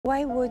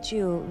Why would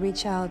you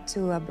reach out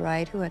to a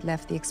bride who had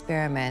left the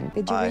experiment?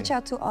 Did you reach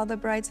out to all the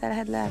brides that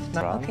had left?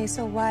 No. Okay,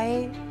 so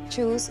why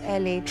choose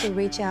Ellie to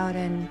reach out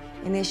and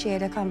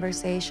initiate a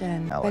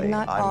conversation, but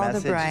not all the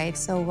brides?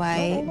 So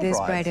why this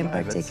bride in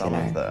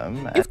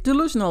particular? If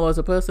delusional as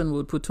a person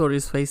would put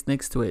Tori's face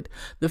next to it,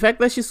 the fact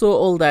that she saw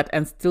all that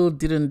and still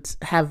didn't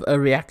have a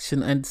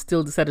reaction and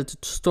still decided to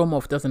storm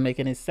off doesn't make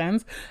any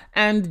sense.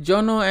 And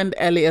Jono and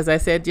Ellie, as I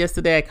said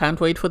yesterday, I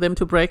can't wait for them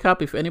to break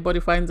up. If anybody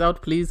finds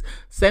out, please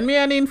send me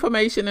any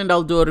information and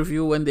I'll do a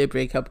review when they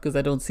break up, because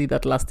I don't see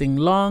that lasting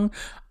long.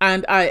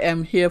 And I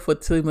am here for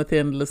Timothy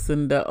and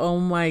Lucinda. Oh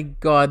my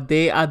God,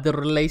 they are the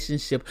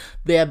relationship.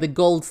 They are the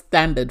gold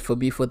standard for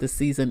me for this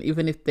season,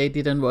 even if they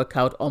didn't work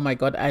out. Oh my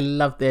God, I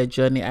love their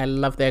journey. I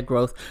love their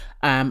growth.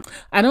 I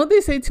know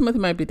they say Timothy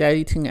might be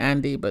dating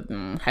Andy, but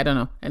I don't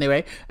know.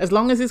 Anyway, as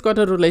long as he's got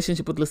a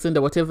relationship with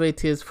Lucinda, whatever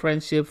it is,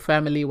 friendship,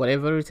 family,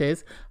 whatever it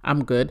is,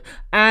 I'm good.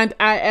 And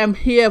I am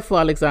here for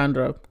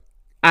Alexandra.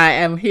 I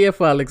am here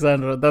for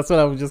Alexandra. That's what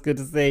I was just going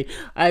to say.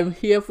 I'm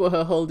here for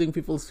her holding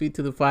people's feet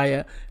to the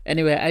fire.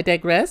 Anyway, I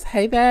digress.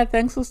 Hey there.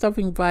 Thanks for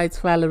stopping by. It's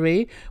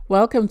Valerie.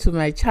 Welcome to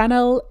my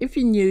channel. If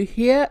you're new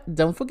here,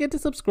 don't forget to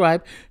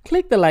subscribe.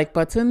 Click the like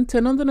button.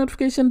 Turn on the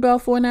notification bell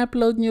for when I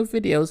upload new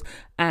videos.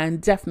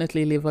 And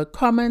definitely leave a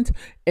comment.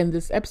 In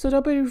this episode,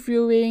 I'll be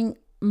reviewing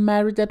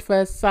Married at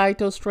First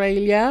Sight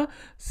Australia,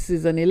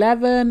 Season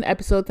 11,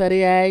 Episode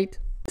 38.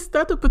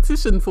 Start a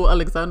petition for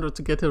Alexandra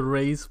to get a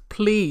raise,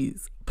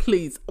 please.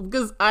 Please,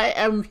 because I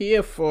am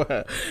here for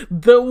her.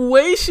 The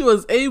way she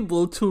was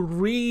able to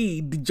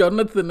read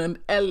Jonathan and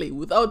Ellie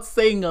without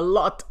saying a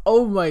lot,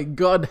 oh my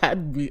God,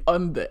 had me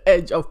on the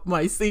edge of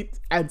my seat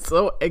and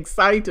so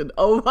excited.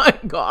 Oh my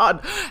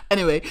God.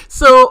 Anyway,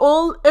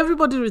 so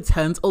everybody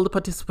returns, all the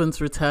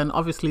participants return.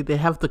 Obviously, they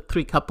have the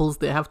three couples.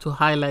 They have to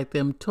highlight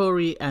them: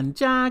 Tori and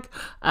Jack,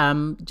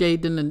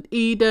 Jaden and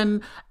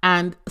Eden,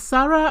 and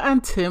Sarah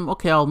and Tim.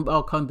 Okay,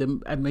 I'll count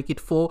them and make it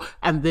 4,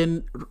 and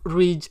then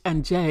Ridge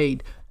and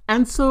Jade.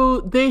 And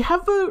so they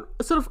have a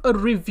sort of a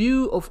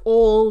review of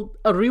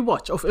a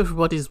rewatch of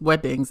everybody's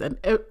weddings, and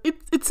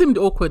it seemed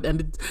awkward,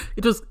 and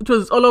it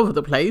was all over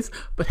the place.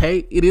 But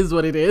hey, it is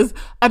what it is.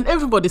 And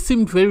everybody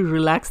seemed very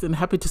relaxed and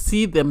happy to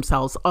see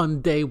themselves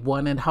on day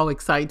 1, and how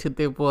excited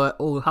they were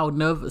or how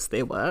nervous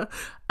they were.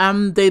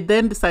 They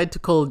then decide to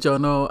call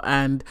Jono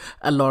and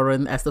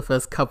Lauren as the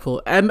first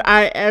couple. And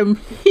I am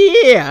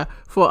here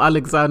for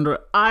Alexandra.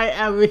 I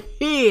am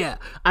here.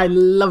 I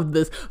love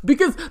this,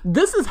 because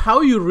this is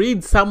how you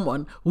read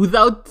someone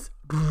without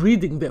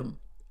reading them.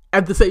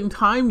 At the same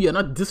time, you're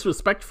not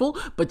disrespectful,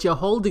 but you're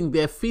holding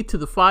their feet to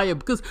the fire.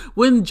 Because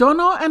when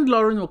Jono and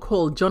Lauren were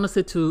called, Jono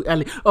said to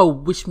Ellie, "Oh,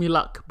 wish me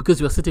luck,"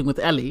 because you're sitting with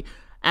Ellie.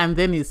 And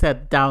then he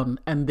sat down,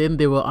 and then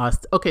they were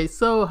asked, "Okay,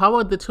 so how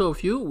are the two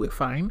of you?" "We're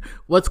fine.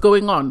 What's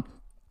going on?"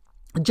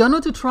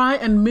 Jono, to try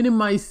and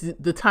minimize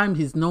the time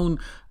he's known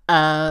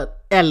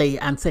Ellie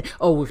and say,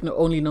 "Oh, we've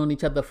only known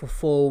each other for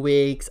 4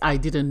 weeks. I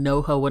didn't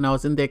know her when I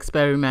was in the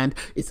experiment.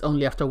 It's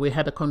only after we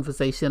had a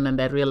conversation and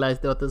I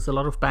realized that there's a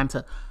lot of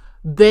banter."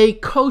 They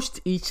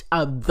coached each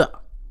other.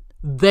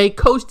 They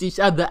coached each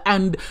other,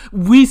 and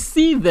we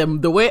see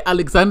them the way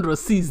Alexandra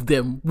sees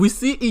them. We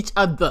see each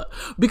other,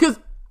 because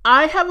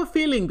I have a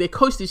feeling they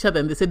coached each other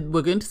and they said,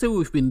 "We're going to say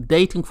we've been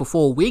dating for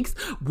 4 weeks.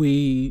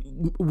 We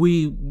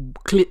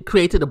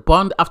created a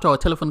bond after our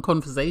telephone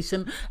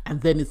conversation,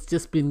 and then it's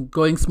just been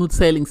going smooth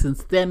sailing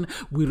since then.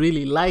 We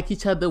really like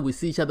each other. We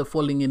see each other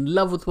falling in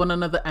love with one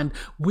another, and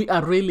we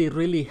are really,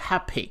 really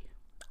happy."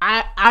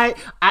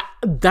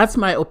 That's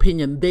my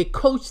opinion. They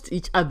coached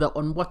each other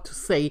on what to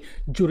say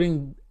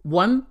during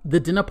 1, the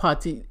dinner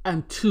party,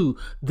 and 2,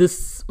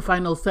 this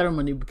final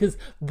ceremony, because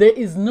there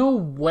is no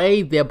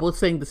way they're both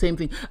saying the same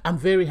thing. "I'm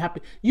very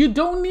happy." You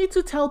don't need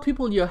to tell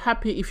people you're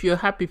happy if you're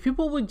happy.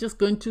 People were just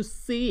going to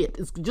see it.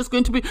 It's just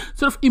going to be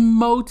sort of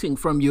emoting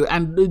from you,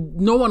 and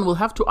no one will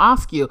have to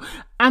ask you.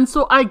 And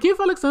so I give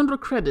Alexandra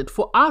credit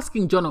for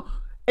asking Jono,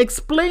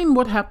 "Explain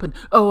what happened."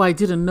 "Oh, I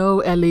didn't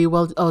know Ellie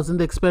while I was in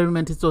the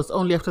experiment. It was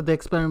only after the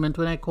experiment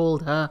when I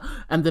called her."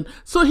 And then,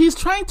 so he's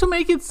trying to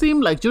make it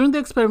seem like during the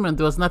experiment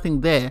there was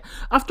nothing there.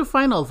 After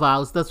final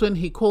vows, that's when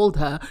he called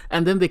her,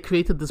 and then they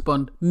created this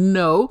bond.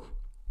 No,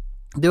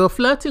 they were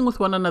flirting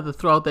with one another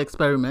throughout the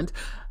experiment.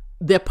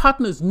 Their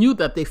partners knew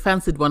that they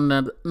fancied one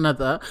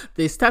another.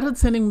 They started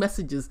sending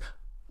messages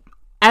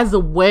as a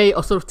way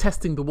of sort of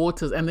testing the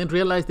waters, and then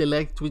realized they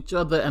liked each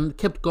other and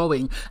kept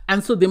going.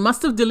 And so they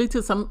must have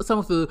deleted some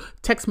of the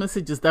text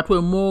messages that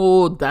were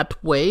more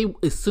that way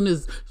as soon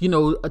as,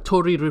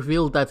 Tori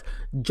revealed that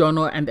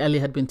Jono and Ellie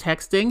had been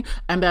texting.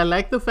 And I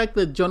like the fact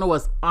that Jono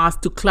was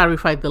asked to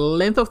clarify the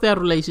length of their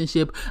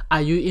relationship.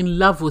 Are you in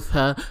love with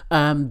her?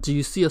 Do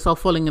you see yourself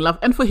falling in love?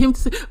 And for him to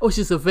say, "Oh,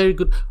 she's a very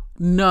good..."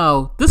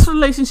 No, this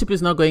relationship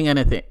is not going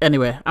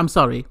anywhere. I'm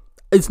sorry.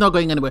 It's not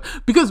going anywhere.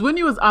 Because when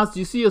he was asked, do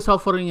you see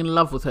yourself falling in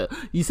love with her?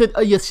 You said,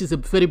 oh, yes, she's a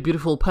very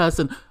beautiful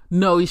person.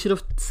 No, you should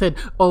have said,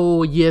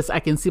 oh, yes,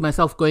 I can see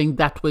myself going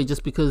that way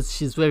just because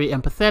she's very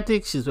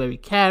empathetic. She's very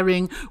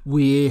caring.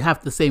 We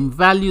have the same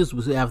values.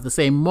 We have the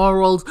same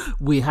morals.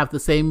 We have the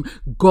same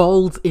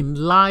goals in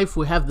life.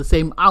 We have the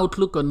same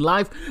outlook on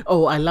life.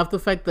 Oh, I love the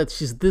fact that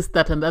she's this,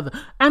 that, and the other.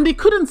 And he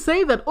couldn't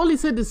say that. All he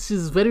said is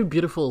she's very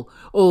beautiful.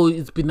 Oh,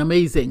 it's been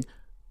amazing.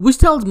 Which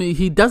tells me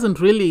he doesn't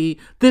really,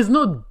 there's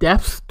no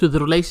depth to the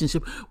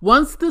relationship.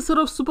 Once the sort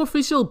of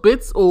superficial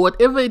bits or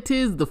whatever it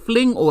is, the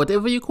fling or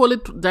whatever you call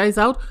it, dies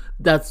out,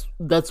 that's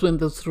when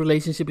this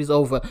relationship is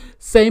over.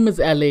 Same as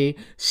Ellie.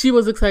 She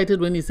was excited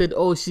when he said,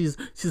 oh, she's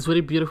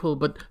very beautiful,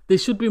 but there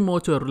should be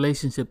more to a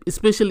relationship,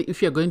 especially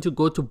if you're going to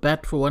go to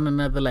bat for one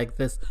another like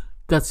this.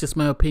 That's just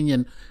my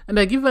opinion. And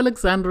I give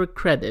Alexandra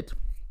credit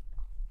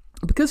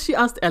because she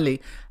asked Ellie,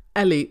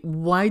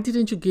 why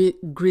didn't you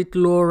greet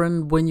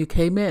Lauren when you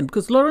came in?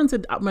 Because Lauren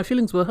said, my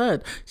feelings were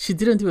hurt. She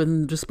didn't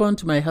even respond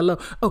to my hello.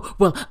 Oh,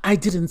 well, I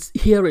didn't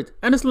hear it.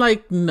 And it's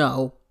like,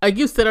 no, I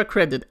give Sarah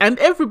credit. And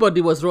everybody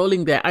was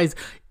rolling their eyes.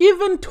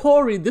 Even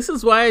Tori, this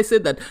is why I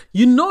said that.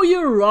 You know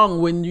you're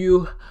wrong when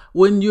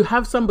you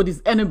have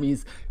somebody's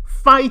enemies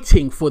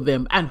fighting for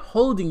them and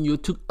holding you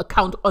to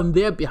account on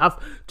their behalf.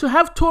 To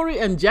have Tori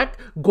and Jack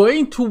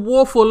going to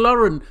war for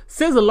Lauren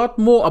says a lot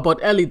more about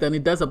Ellie than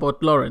it does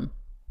about Lauren.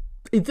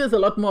 It says a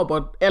lot more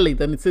about Ellie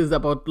than it says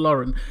about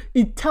Lauren.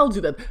 It tells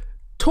you that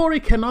Tori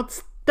cannot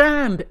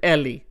stand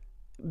Ellie.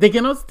 They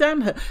cannot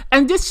stand her.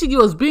 And just she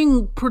was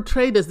being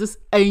portrayed as this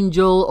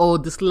angel or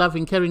this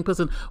loving, caring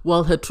person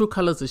while her true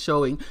colors are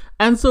showing.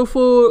 And so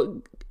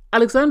for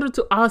Alexandra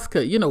to ask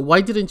her, why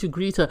didn't you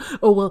greet her?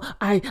 Oh, well,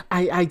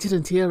 I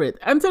didn't hear it.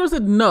 And Sarah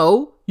said,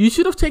 no, you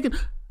should have taken,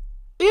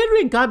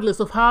 irregardless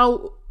of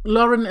how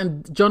Lauren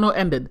and Jono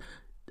ended.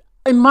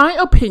 In my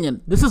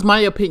opinion, this is my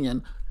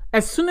opinion,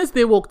 as soon as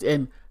they walked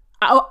in,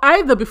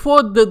 either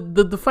before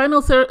the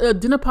final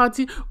dinner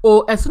party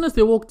or as soon as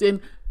they walked in,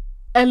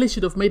 Ellie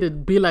should have made a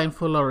beeline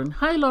for Lauren.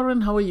 Hi,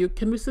 Lauren, how are you?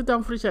 Can we sit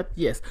down for a chat?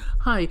 Yes.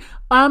 Hi.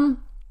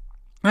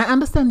 I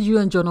understand you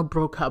and Jono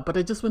broke up, but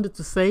I just wanted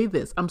to say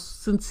this. I'm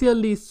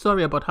sincerely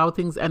sorry about how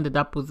things ended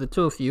up with the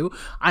two of you.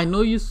 I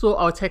know you saw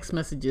our text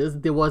messages.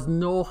 There was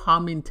no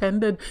harm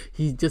intended.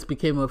 He just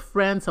became a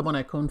friend, someone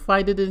I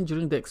confided in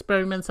during the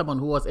experiment, someone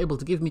who was able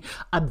to give me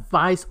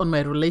advice on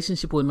my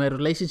relationship when my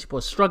relationship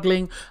was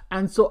struggling.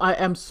 And so I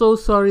am so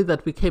sorry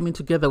that we came in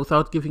together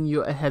without giving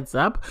you a heads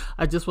up.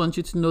 I just want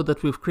you to know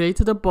that we've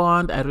created a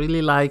bond. I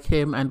really like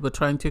him and we're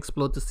trying to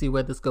explore to see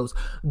where this goes.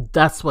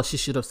 That's what she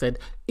should have said,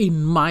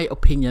 in my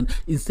opinion.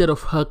 Instead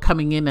of her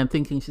coming in and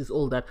thinking she's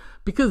all that.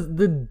 Because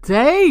the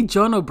day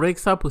Jono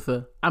breaks up with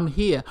her, I'm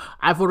here.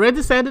 I've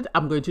already said it.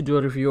 I'm going to do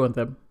a review on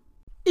them.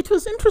 It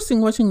was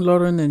interesting watching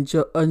Lauren and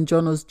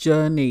Jono's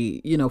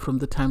journey, from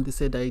the time they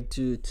said I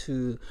do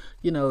to,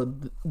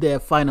 their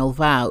final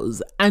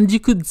vows. And you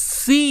could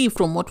see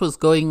from what was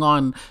going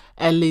on,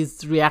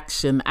 Ellie's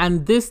reaction.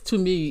 And this, to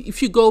me,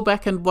 if you go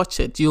back and watch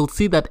it, you'll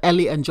see that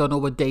Ellie and Jono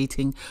were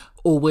dating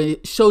or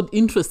showed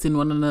interest in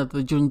one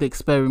another during the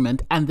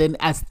experiment. And then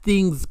as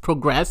things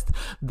progressed,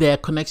 their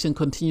connection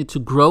continued to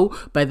grow.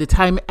 By the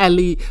time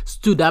Ellie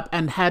stood up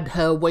and had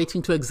her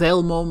waiting to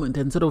exhale moment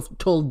and sort of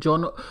told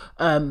Jono,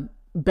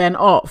 Ben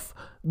off,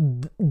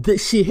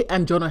 she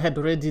and Jono had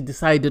already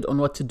decided on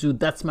what to do.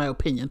 That's my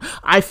opinion.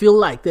 I feel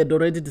like they'd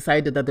already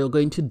decided that they were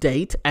going to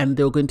date and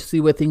they were going to see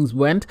where things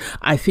went.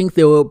 I think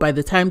by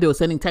the time they were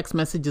sending text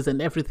messages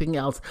and everything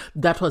else,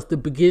 that was the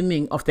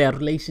beginning of their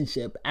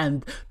relationship,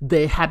 and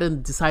they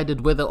hadn't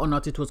decided whether or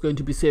not it was going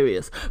to be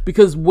serious.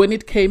 Because when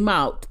it came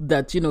out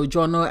that,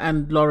 Jono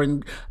and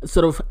Lauren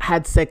sort of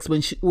had sex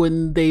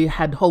when they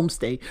had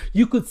homestay,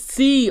 you could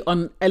see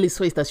on Ellie's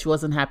face that she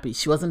wasn't happy.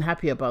 She wasn't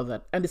happy about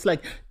that. And it's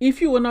like, if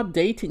you were not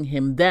dating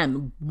him,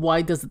 then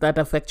why does that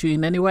affect you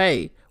in any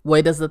way?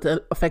 Why does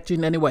that affect you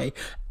in any way?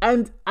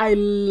 And I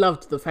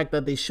loved the fact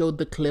that they showed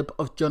the clip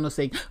of Jono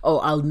saying, oh,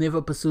 I'll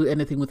never pursue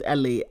anything with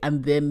Ellie,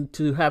 and then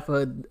to have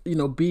her,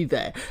 be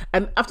there.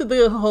 And after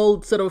the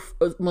whole sort of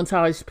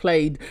montage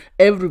played,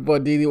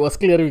 everybody was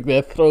clearing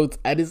their throats,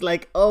 and it's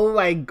like, oh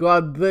my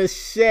God, the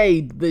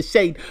shade.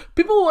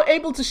 People were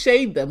able to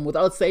shade them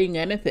without saying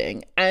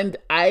anything. And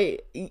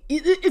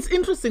it's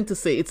interesting to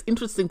see.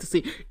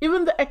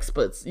 Even the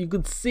experts, you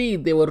could see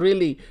they were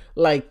really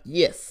like,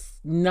 yes,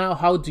 now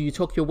how do you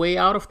talk your way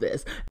out of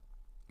this?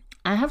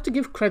 I have to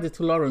give credit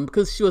to Lauren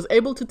because she was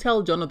able to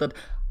tell Jono that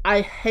I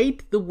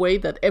hate the way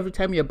that every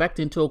time you're backed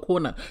into a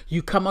corner,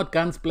 you come out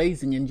guns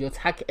blazing and you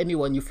attack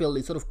anyone you feel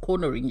is sort of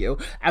cornering you.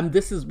 And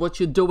this is what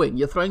you're doing.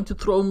 You're trying to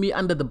throw me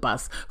under the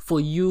bus for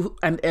you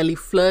and Ellie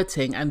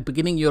flirting and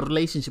beginning your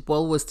relationship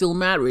while we're still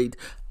married.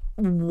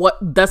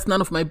 That's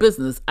none of my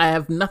business. I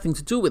have nothing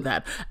to do with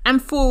that.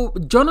 And for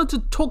Jono to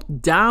talk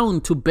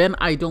down to Ben,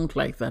 I don't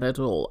like that at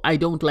all. I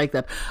don't like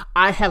that.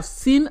 I have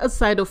seen a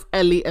side of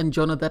Ellie and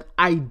Jono that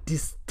I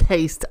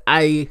distaste,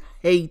 I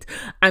hate,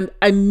 and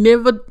I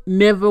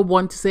never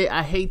want to say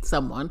I hate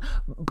someone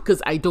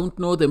because I don't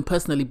know them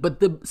personally.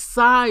 But the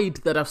side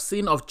that I've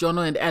seen of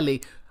Jono and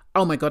Ellie,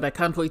 Oh my God, I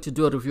can't wait to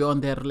do a review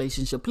on their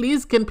relationship.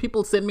 Please, can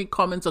people send me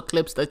comments or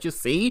clips that you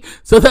see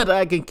so that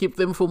I can keep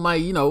them for my,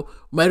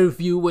 my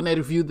review when I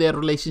review their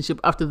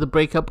relationship after the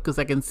breakup, because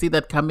I can see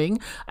that coming.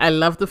 I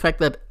love the fact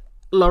that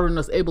Lauren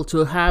was able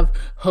to have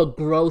her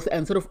growth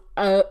and sort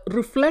of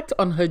reflect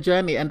on her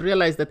journey and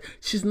realize that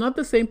she's not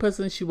the same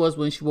person she was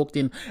when she walked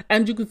in.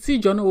 And you could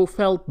see Jono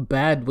felt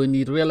bad when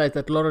he realized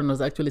that Lauren was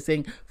actually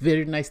saying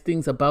very nice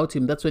things about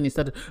him. That's when he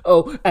started,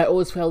 oh, I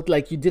always felt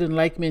like you didn't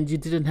like me and you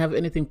didn't have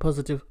anything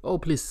positive. Oh,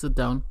 please sit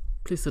down.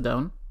 Please sit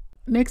down.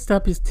 Next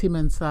up is Tim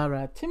and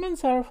Sarah. Tim and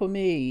Sarah, for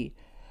me,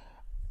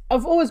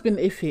 I've always been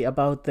iffy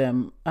about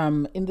them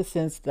in the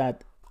sense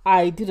that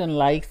I didn't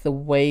like the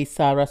way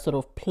Sarah sort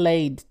of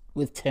played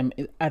with Tim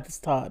at the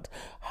start,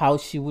 how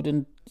she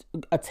wouldn't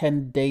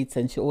attend dates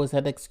and she always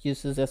had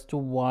excuses as to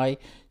why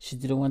she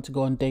didn't want to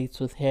go on dates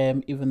with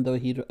him, even though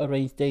he'd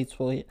arranged dates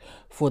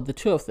for the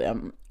two of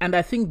them. And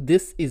I think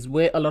this is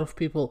where a lot of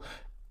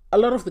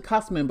the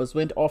cast members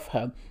went off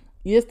her.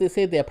 Yes, they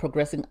say they're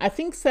progressing. I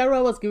think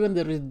Sarah was given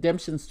the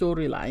redemption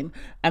storyline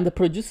and the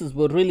producers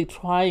were really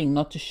trying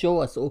not to show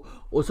us or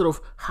sort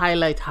of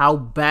highlight how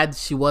bad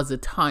she was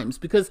at times,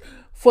 because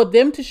for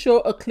them to show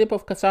a clip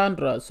of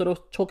Cassandra sort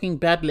of talking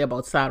badly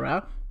about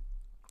Sarah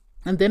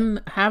and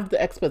then have the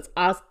experts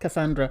ask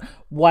Cassandra,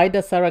 why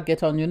does Sarah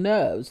get on your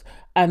nerves?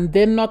 And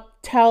then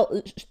not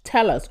tell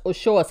us or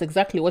show us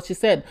exactly what she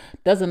said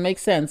doesn't make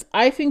sense.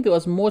 I think there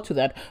was more to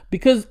that,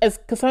 because as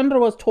Cassandra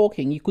was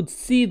talking, you could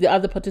see the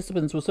other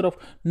participants were sort of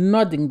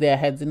nodding their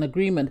heads in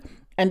agreement.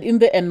 And in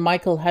the end,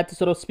 Michael had to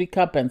sort of speak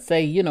up and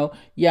say,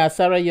 yeah,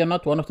 Sarah, you're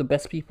not one of the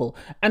best people.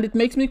 And it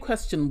makes me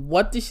question,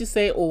 what did she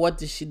say or what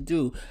did she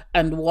do?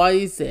 And why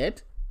is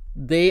it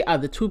they are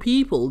the two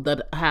people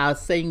that are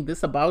saying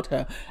this about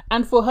her?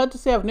 And for her to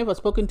say, I've never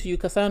spoken to you,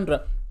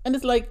 Cassandra. And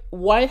it's like,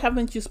 why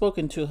haven't you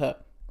spoken to her?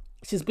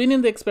 She's been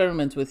in the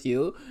experiment with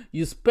you.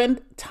 You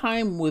spent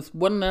time with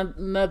one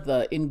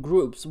another in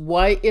groups.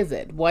 Why is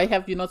it? Why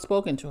have you not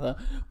spoken to her?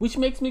 Which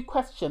makes me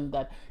question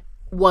that,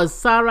 was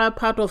Sarah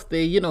part of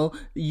the,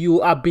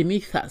 you are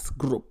beneath us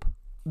group?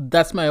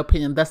 That's my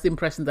opinion. That's the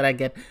impression that I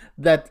get,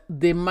 that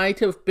they might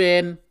have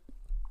been.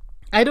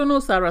 I don't know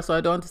Sarah, so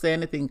I don't want to say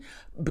anything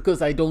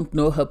because I don't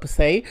know her per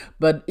se,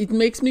 but it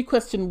makes me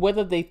question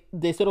whether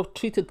they sort of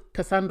treated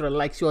Cassandra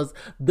like she was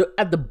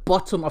at the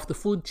bottom of the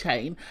food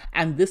chain,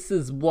 and this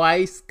is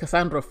why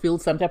Cassandra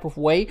feels some type of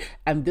way,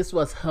 and this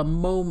was her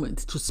moment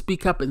to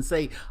speak up and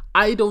say,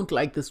 I don't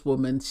like this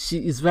woman.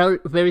 She is very,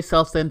 very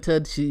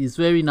self-centered. She is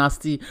very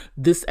nasty.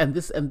 This and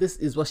this and this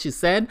is what she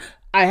said.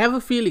 I have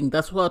a feeling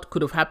that's what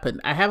could have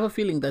happened. I have a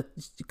feeling that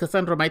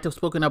Cassandra might have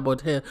spoken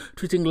about her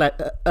treating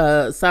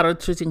Sarah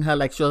treating her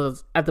like she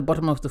was at the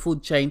bottom of the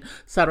food chain.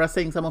 Sarah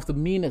saying some of the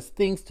meanest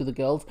things to the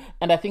girls.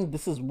 And I think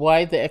this is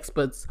why the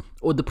experts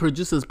or the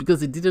producers,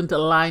 because it didn't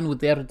align with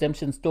their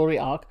redemption story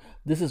arc,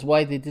 this is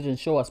why they didn't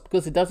show us,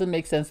 because it doesn't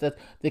make sense that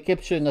they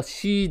kept showing us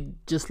she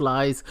just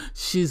lies.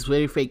 She's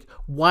very fake.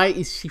 Why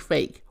is she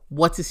fake?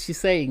 What is she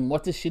saying?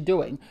 What is she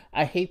doing?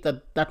 I hate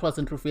that that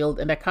wasn't revealed,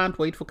 and I can't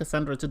wait for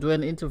Cassandra to do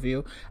an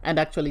interview and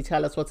actually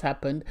tell us what's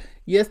happened.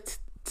 Yes,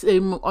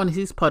 Tim on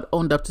his part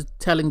owned up to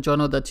telling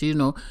Jono that,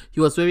 he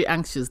was very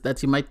anxious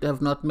that he might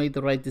have not made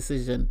the right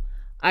decision.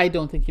 I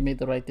don't think he made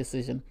the right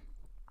decision.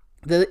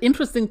 The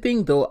interesting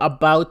thing, though,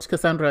 about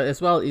Cassandra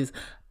as well is,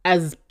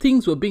 as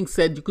things were being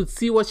said, you could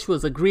see what she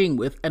was agreeing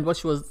with and what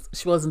she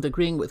wasn't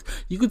agreeing with.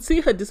 You could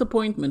see her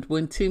disappointment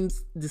when Tim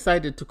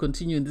decided to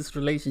continue in this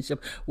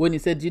relationship, when he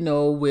said,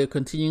 we're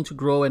continuing to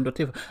grow and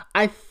whatever.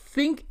 I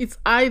think it's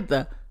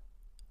either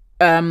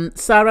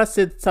Sarah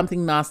said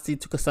something nasty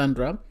to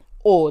Cassandra,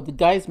 or the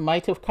guys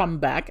might have come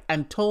back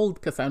and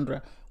told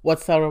Cassandra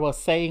what Sarah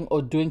was saying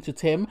or doing to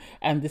Tim,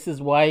 and this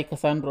is why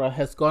Cassandra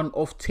has gone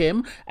off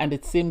Tim, and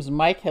it seems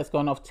Mike has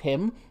gone off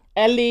Tim.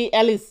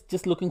 Ellie's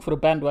just looking for a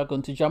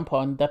bandwagon to jump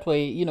on. That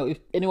way, if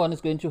anyone is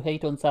going to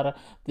hate on Sarah,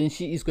 then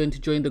she is going to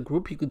join the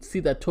group. You could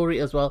see that Tori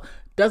as well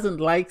doesn't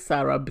like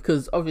Sarah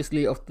because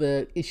obviously of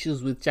the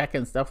issues with Jack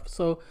and stuff.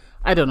 So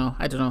I don't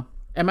know.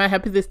 Am I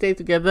happy they stay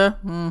together?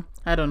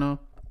 I don't know.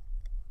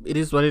 It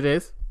is what it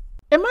is.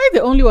 Am I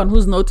the only one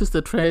who's noticed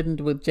the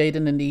trend with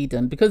Jaden and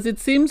Eden? Because it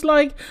seems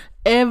like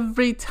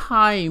every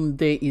time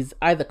there is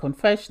either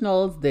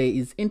confessionals, there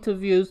is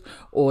interviews,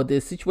 or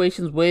there's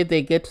situations where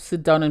they get to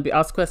sit down and be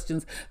asked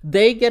questions,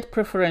 they get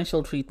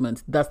preferential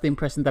treatment. That's the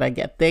impression that I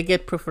get. They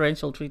get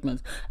preferential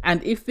treatment.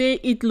 And if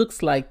it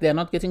looks like they're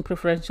not getting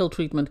preferential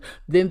treatment,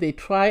 then they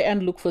try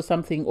and look for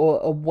something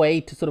or a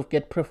way to sort of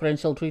get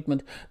preferential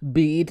treatment,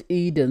 be it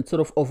Eden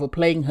sort of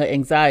overplaying her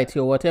anxiety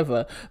or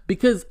whatever.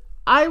 Because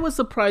I was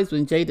surprised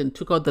when Jaden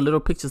took out the little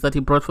pictures that he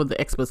brought for the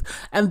experts.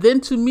 And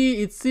then to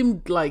me, it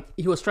seemed like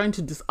he was trying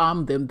to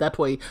disarm them. That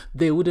way,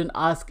 they wouldn't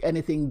ask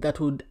anything that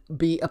would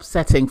be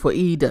upsetting for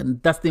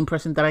Eden. That's the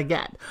impression that I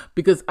get.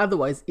 Because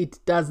otherwise, it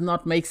does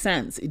not make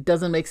sense. It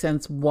doesn't make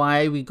sense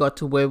why we got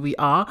to where we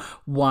are,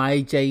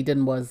 why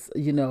Jaden was,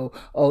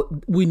 or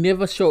we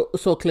never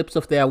saw clips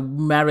of their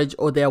marriage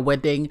or their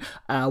wedding.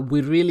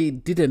 We really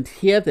didn't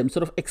hear them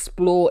sort of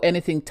explore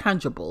anything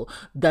tangible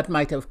that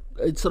might have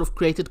it sort of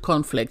created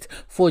conflict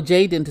for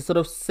Jaden to sort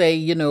of say,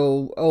 you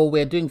know, oh,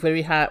 we're doing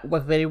very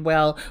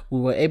well. We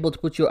were able to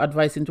put your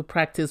advice into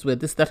practice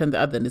with this, that, and the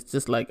other. And it's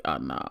just like, oh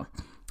no.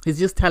 He's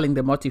just telling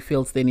them what he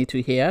feels they need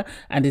to hear,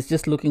 and he's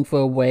just looking for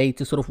a way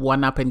to sort of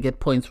one up and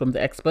get points from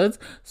the experts.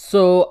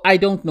 So I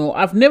don't know.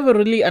 I've never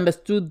really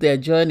understood their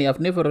journey. I've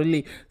never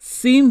really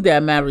seen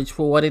their marriage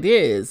for what it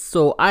is.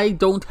 So I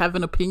don't have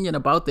an opinion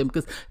about them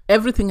because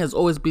everything has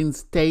always been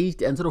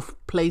staged and sort of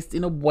placed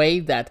in a way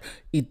that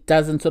it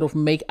doesn't sort of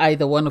make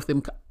either one of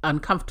them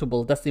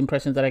uncomfortable. That's the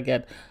impression that I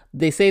get.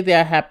 They say they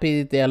are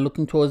happy. They are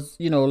looking towards,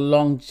 you know,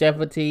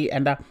 longevity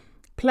and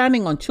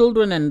planning on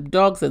children and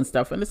dogs and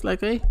stuff. And it's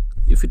like, hey,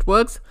 if it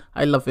works,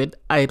 I love it.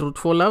 I root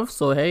for love.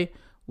 So, hey,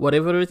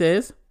 whatever it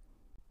is.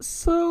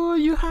 So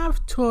you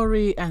have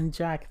Tori and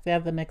Jack.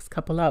 They're the next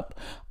couple up.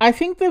 I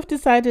think they've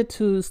decided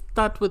to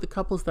start with the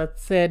couples that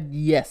said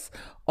yes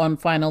on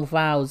final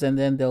vows, and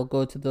then they'll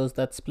go to those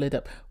that split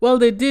up. Well,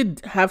 they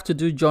did have to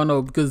do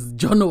Jono because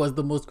Jono was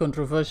the most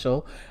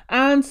controversial.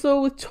 And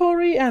so with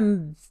Tori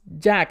and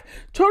Jack,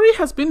 Tori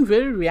has been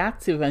very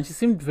reactive and she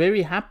seemed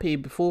very happy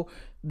before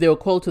they were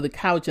called to the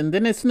couch, and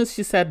then as soon as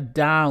she sat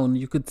down,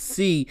 you could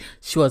see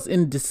she was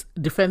in this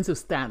defensive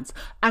stance.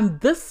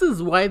 And this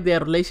is why their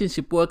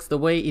relationship works the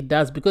way it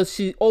does, because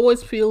she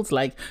always feels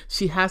like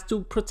she has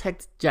to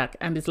protect Jack.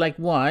 And it's like,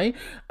 why?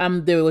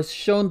 They were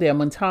shown their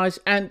montage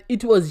and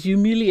it was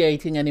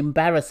humiliating and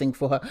embarrassing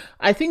for her.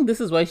 I think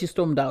this is why she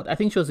stormed out. I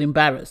think she was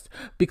embarrassed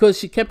because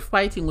she kept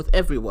fighting with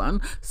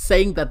everyone,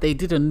 saying that they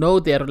didn't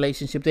know their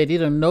relationship, they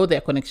didn't know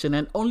their connection,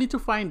 and only to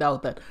find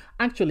out that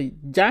actually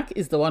Jack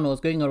is the one who was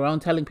going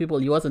around telling people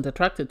he wasn't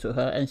attracted to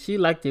her and she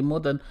liked him more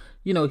than,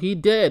 you know, he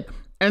did.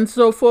 And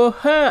so for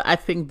her, I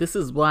think this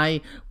is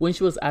why when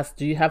she was asked,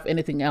 do you have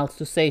anything else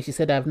to say? She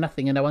said, I have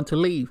nothing and I want to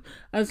leave.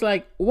 And it's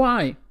like,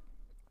 why?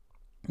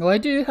 Why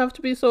do you have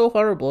to be so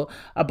horrible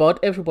about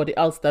everybody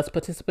else that's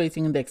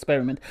participating in the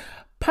experiment?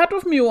 Part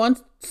of me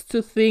wants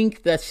to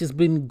think that she's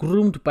been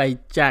groomed by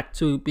Jack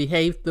to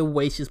behave the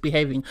way she's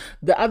behaving.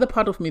 The other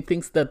part of me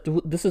thinks that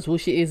this is who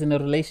she is in a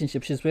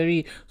relationship. She's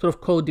very sort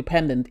of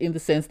codependent in the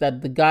sense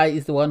that the guy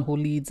is the one who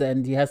leads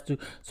and he has to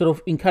sort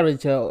of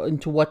encourage her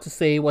into what to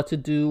say, what to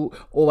do,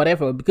 or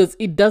whatever. Because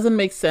it doesn't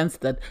make sense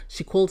that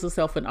she calls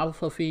herself an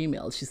alpha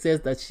female. She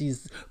says that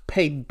she's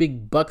paid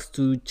big bucks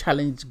to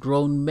challenge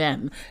grown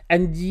men,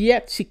 and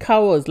yet she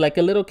cowers like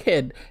a little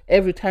kid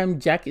every time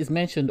Jack is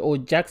mentioned, or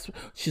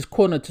she's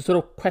cornered to sort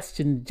of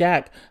question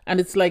Jack. And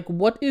it's like,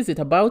 what is it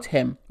about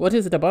him? What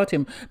is it about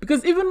him?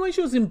 Because even when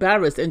she was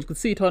embarrassed and you could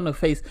see it on her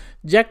face,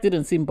 Jack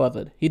didn't seem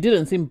bothered. He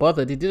didn't seem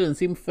bothered. He didn't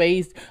seem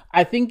fazed.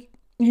 I think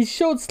he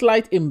showed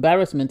slight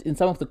embarrassment in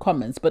some of the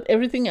comments, but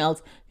everything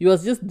else, he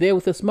was just there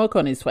with a smirk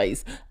on his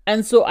face.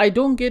 And so I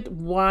don't get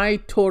why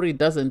Tori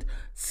doesn't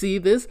see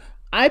this.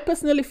 I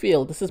personally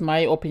feel, this is my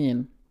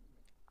opinion,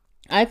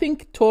 I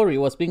think Tori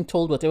was being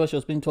told whatever she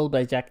was being told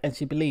by Jack and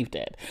she believed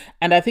it.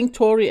 And I think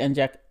Tori and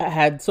Jack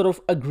had sort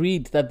of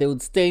agreed that they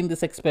would stay in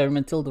this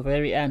experiment till the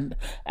very end.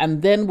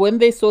 And then when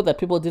they saw that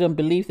people didn't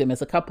believe them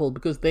as a couple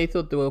because they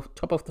thought they were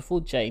top of the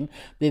food chain,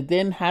 they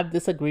then had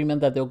this agreement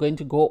that they were going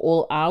to go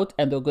all out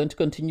and they were going to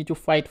continue to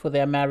fight for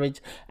their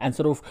marriage and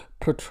sort of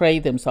portray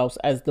themselves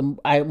as the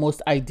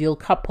most ideal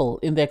couple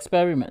in the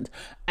experiment.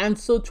 And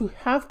so to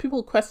have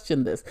people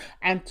question this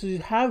and to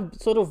have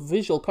sort of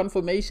visual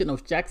confirmation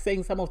of Jack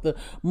saying some of the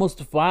most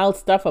vile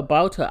stuff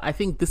about her, I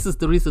think this is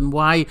the reason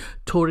why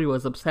Tori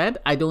was upset.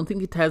 I don't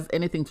think it has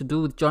anything to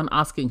do with John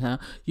asking her,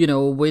 you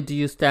know, where do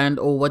you stand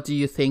or what do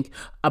you think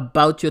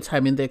about your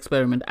time in the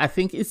experiment. I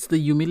think it's the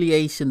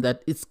humiliation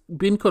that it's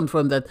been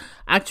confirmed that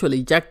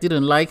actually Jack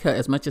didn't like her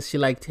as much as she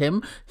liked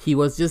him. He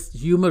was just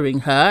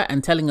humoring her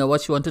and telling her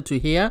what she wanted to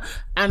hear.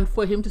 And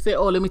for him to say,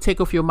 oh, let me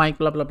take off your mic,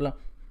 blah, blah, blah.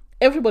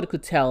 Everybody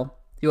could tell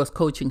he was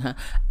coaching her.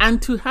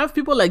 And to have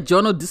people like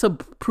Jono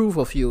disapprove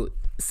of you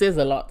says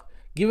a lot,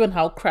 given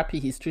how crappy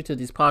he's treated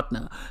his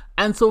partner.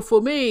 And so for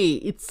me,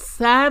 it's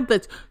sad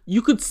that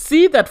you could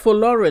see that for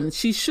Lauren,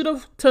 she should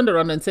have turned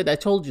around and said, I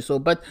told you so.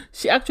 But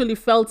she actually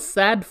felt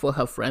sad for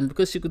her friend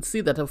because she could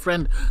see that her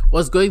friend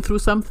was going through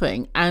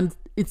something. And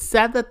it's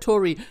sad that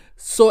Tori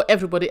saw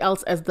everybody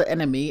else as the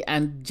enemy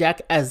and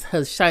Jack as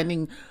her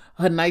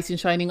knight in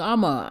shining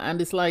armor. And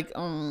it's like,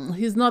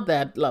 he's not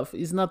that, love.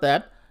 He's not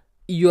that.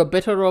 You're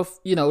better off,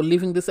 you know,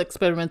 leaving this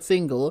experiment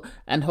single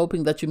and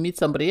hoping that you meet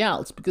somebody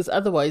else, because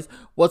otherwise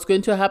what's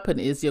going to happen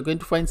is you're going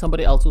to find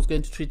somebody else who's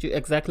going to treat you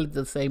exactly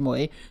the same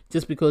way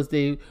just because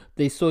they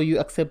saw you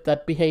accept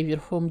that behavior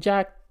from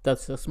Jack.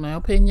 That's just my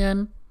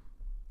opinion.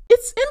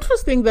 It's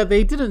interesting that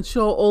they didn't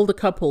show all the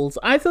couples.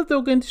 I thought they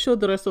were going to show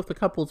the rest of the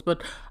couples,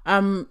 but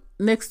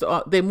next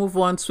they move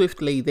on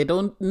swiftly.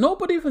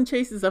 Nobody even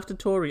chases after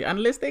Tori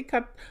unless they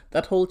cut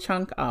that whole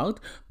chunk out,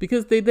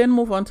 because they then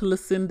move on to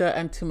Lucinda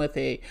and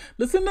Timothy.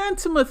 Lucinda and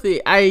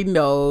Timothy, I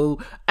know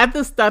at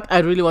the start I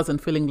really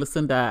wasn't feeling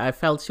Lucinda. I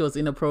felt she was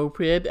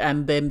inappropriate,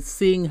 and then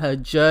seeing her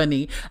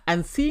journey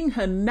and seeing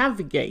her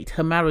navigate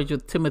her marriage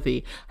with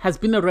Timothy has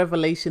been a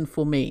revelation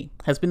for me.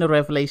 has been a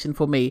revelation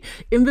for me,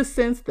 in the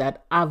sense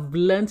that I've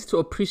learned to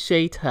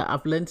appreciate her.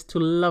 I've learned to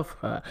love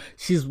her.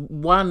 She's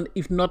one,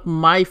 if not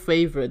my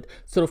favorite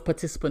sort of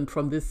participant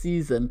from this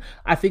season.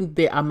 I think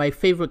they are my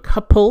favorite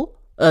couple,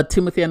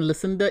 Timothy and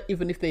Lucinda,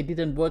 even if they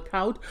didn't work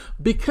out,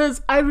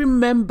 because I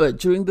remember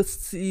during the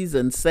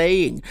season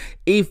saying,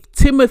 if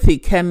Timothy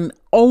can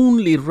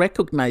only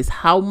recognize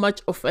how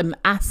much of an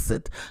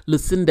asset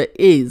Lucinda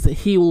is,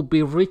 he will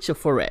be richer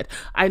for it.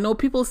 I know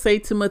people say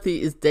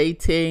Timothy is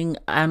dating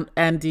and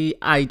Andy.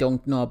 I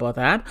don't know about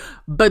that,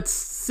 but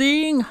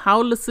seeing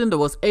how Lucinda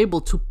was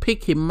able to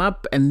pick him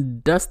up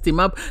and dust him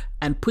up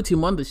and put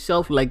him on the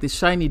shelf like the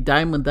shiny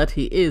diamond that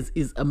he is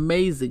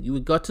amazing. You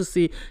got to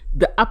see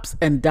the ups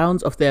and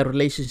downs of their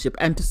relationship,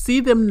 and to see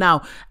them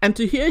now and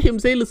to hear him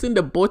say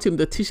Lucinda bought him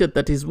the t-shirt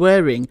that he's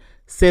wearing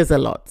says a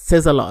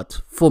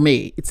lot for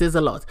me. It says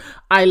a lot.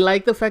 I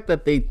like the fact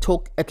that they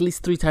talk at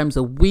least 3 times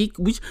a week,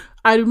 which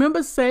I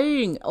remember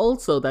saying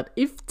also that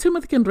if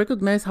Timothy can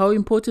recognize how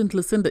important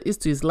Lucinda is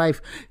to his life,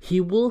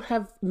 he will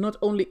have not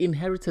only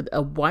inherited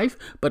a wife,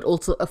 but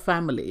also a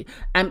family.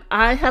 And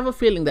I have a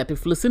feeling that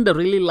if Lucinda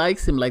really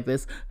likes him like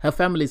this, her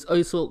family is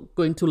also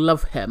going to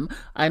love him.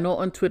 I know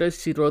on Twitter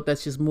she wrote that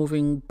she's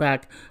moving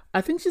back.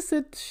 I think she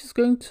said she's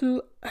going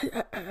to,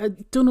 I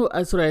don't know,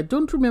 sorry, I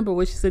don't remember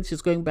where she said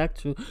she's going back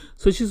to.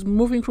 So she's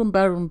moving from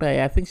Byron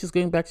Bay. I think she's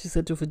going back, she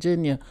said, to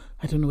Virginia.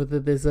 I don't know whether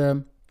there's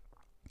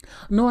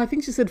no, I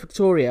think she said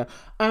Victoria.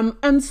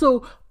 And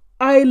so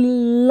I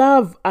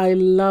love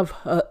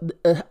her,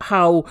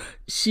 how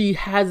she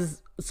has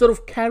sort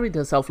of carried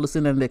herself,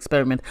 Lucinda, in the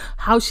experiment,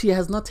 how she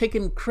has not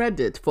taken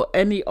credit for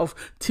any of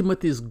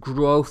Timothy's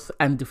growth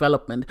and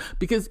development.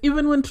 Because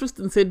even when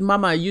Tristan said,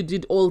 Mama, you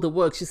did all the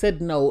work, she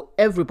said, no,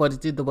 everybody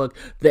did the work,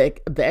 the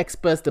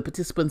experts, the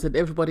participants, and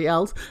everybody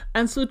else.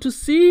 And so to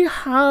see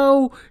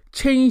how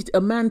changed a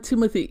man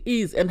Timothy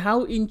is, and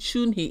how in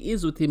tune he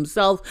is with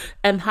himself,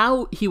 and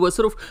how he was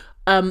sort of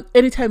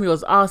anytime he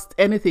was asked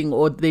anything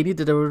or they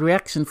needed a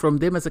reaction from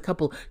them as a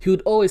couple, he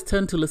would always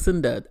turn to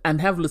Lucinda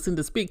and have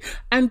Lucinda speak.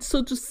 And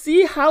so to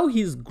see how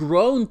he's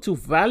grown to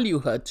value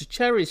her, to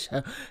cherish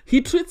her, he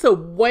treats her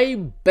way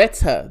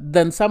better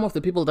than some of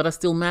the people that are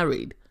still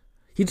married.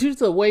 He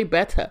treats her way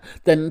better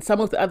than some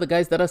of the other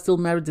guys that are still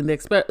married in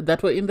the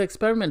that were in the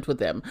experiment with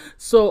them.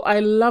 So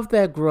I love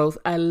their growth.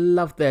 I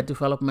love their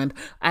development.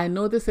 I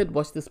know they said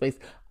watch this space.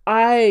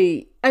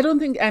 I don't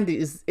think Andy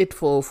is it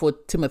for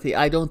Timothy.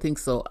 I don't think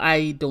so.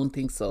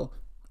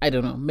 I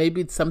don't know.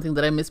 Maybe it's something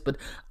that I missed, but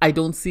I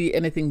don't see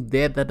anything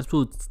there that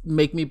would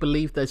make me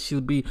believe that she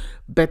would be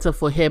better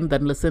for him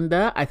than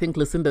Lucinda. I think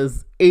Lucinda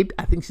is it.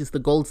 I think she's the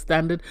gold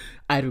standard.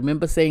 I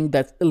remember saying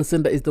that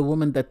Lucinda is the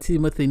woman that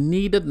Timothy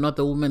needed, not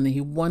the woman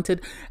he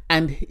wanted.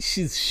 And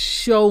she's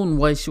shown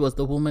why she was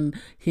the woman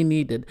he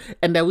needed.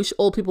 And I wish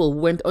all people who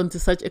went on to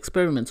such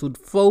experiments would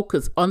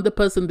focus on the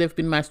person they've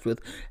been matched with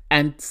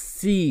and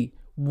see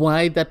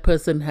why that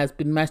person has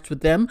been matched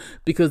with them,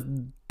 because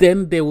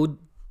then they would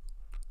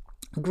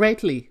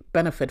greatly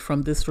benefit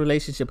from this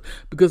relationship.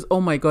 Because oh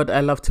my God,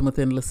 I love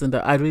Timothy and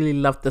Lucinda. I really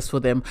love this for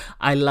them.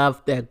 I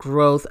love their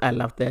growth. I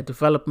love their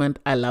development.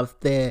 I love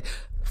their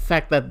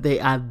fact that they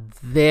are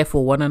there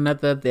for one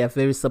another. They are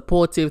very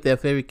supportive. They're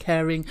very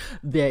caring.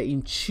 They're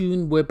in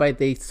tune, whereby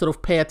they sort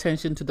of pay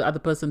attention to the other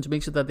person to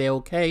make sure that they're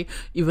okay.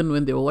 Even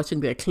when they were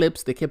watching their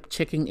clips, they kept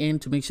checking in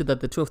to make sure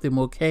that the two of them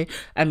were okay.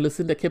 And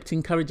Lucinda kept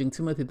encouraging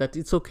Timothy that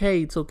it's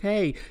okay, it's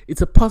okay.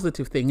 It's a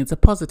positive thing. It's a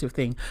positive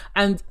thing.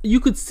 And you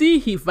could see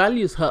he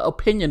values her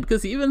opinion,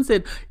 because he even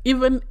said,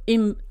 even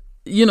in,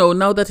 you know,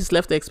 now that he's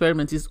left the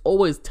experiment, he's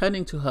always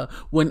turning to her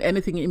when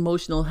anything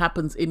emotional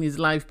happens in his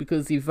life,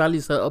 because he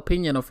values her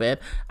opinion of it.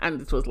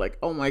 And it was like,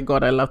 oh my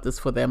God, I love this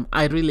for them.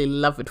 I really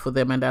love it for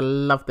them, and I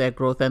love their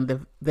growth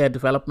and their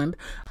development.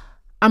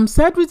 I'm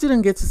sad we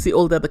didn't get to see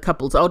all the other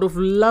couples. I would have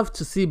loved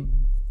to see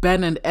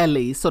Ben and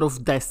Ellie sort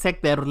of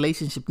dissect their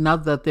relationship now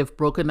that they've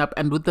broken up,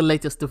 and with the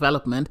latest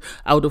development,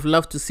 I would have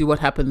loved to see what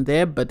happened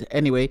there. But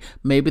anyway,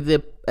 maybe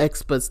the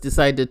experts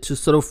decided to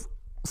sort of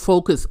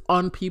focus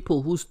on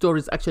people whose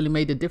stories actually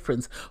made a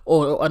difference,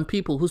 or on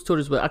people whose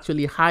stories were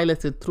actually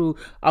highlighted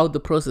throughout the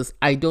process.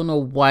 I don't know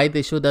why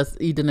they showed us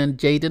Eden and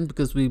Jaden,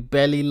 because we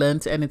barely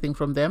learned anything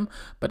from them.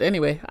 But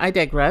anyway, I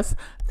digress.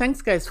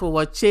 Thanks guys for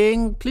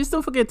watching. Please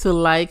don't forget to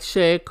like,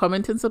 share,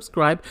 comment and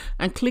subscribe,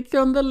 and click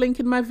on the link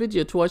in my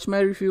video to watch my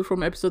review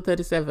from episode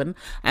 37,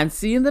 and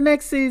see you in the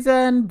next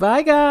season.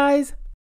 Bye guys.